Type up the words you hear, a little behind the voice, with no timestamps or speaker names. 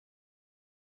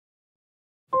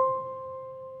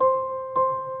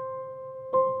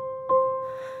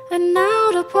And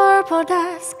now the purple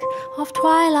dusk of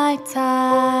twilight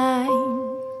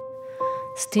time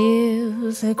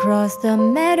steals across the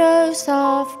meadows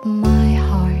of my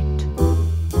heart.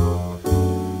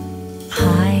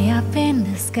 High up in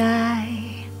the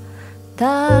sky,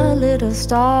 the little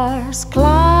stars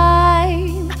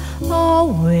climb,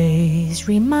 always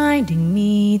reminding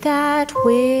me that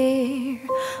we're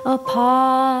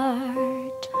apart.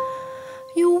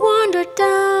 You wander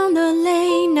down the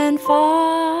lane and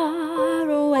far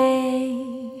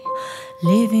away,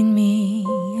 leaving me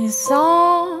a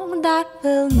song that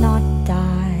will not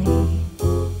die.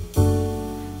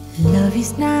 Love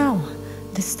is now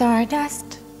the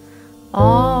stardust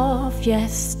of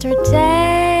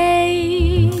yesterday,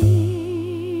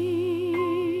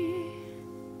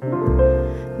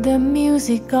 the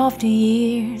music of the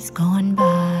years gone by.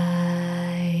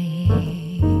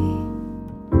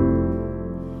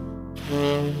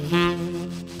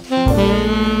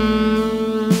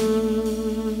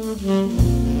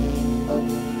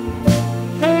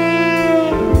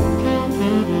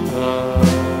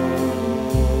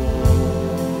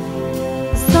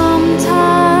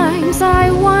 Sometimes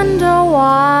I wonder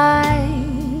why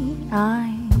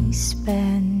I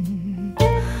spend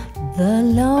the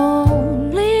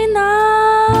lonely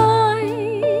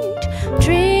night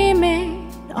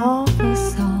dreaming of a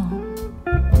song.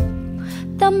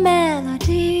 The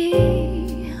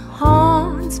melody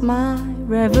haunts my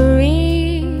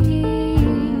reverie,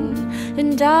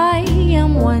 and I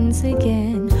am once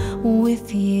again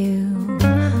with you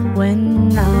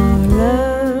when our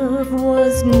love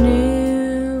was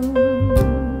new,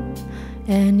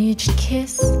 and each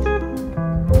kiss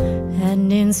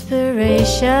an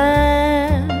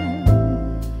inspiration.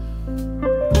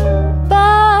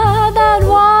 But that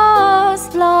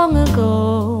was long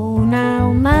ago.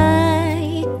 Now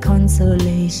my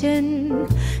consolation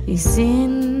is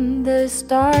in the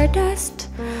stardust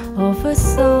of a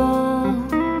song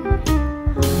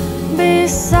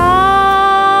beside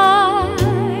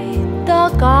the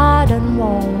garden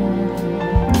wall.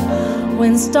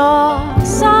 When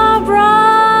stars are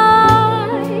bright,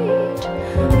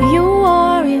 you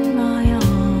are in my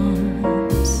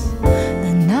arms.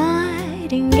 The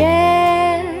nightingale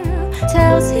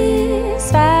tells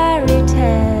his fairy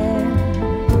tale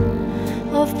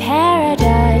of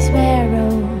paradise where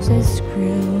roses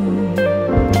grew.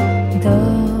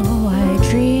 Though I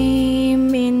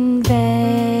dream in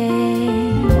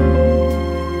vain,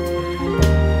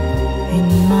 in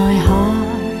my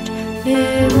heart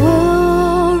it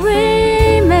will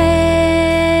remain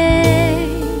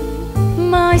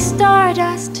my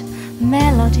stardust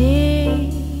melody,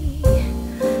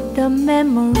 the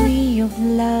memory of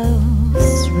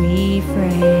love's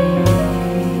refrain.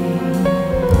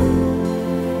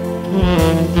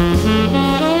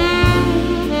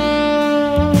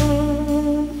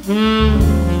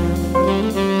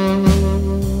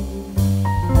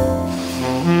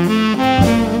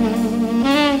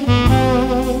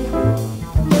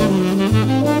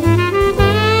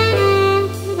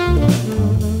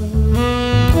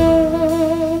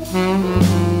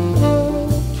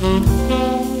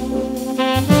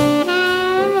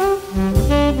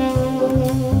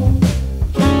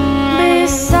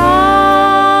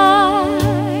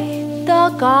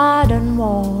 Garden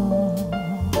wall,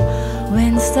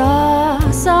 when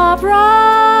stars are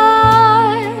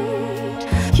bright,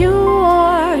 you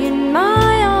are in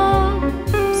my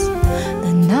arms.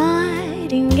 The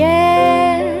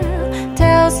nightingale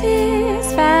tells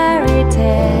his fairy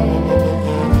tale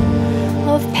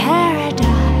of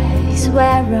paradise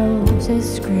where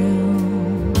roses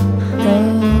grew.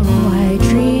 Though I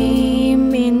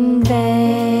dream in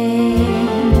vain,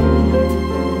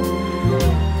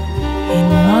 in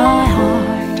my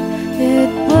heart it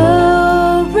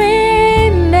will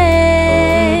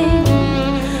remain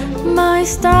my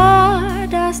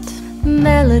stardust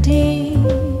melody,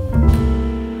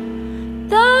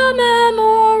 the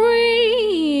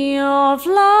memory of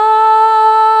love.